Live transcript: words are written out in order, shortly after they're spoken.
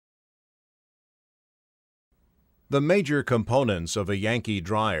The major components of a Yankee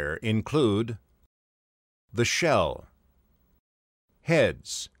dryer include the shell,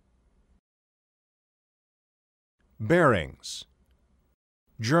 heads, bearings,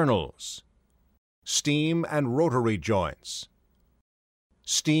 journals, steam and rotary joints,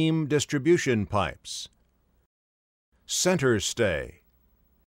 steam distribution pipes, center stay,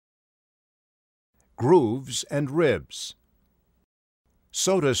 grooves and ribs,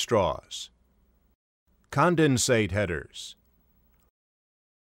 soda straws, condensate headers,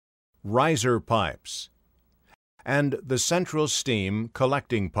 riser pipes, and the central steam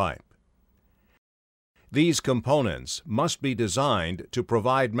collecting pipe. These components must be designed to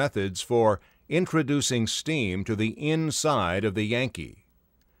provide methods for introducing steam to the inside of the Yankee,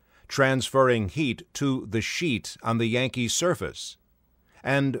 transferring heat to the sheet on the Yankee surface,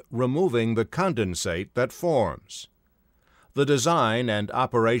 and removing the condensate that forms. The design and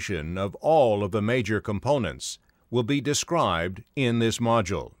operation of all of the major components will be described in this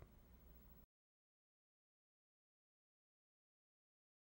module.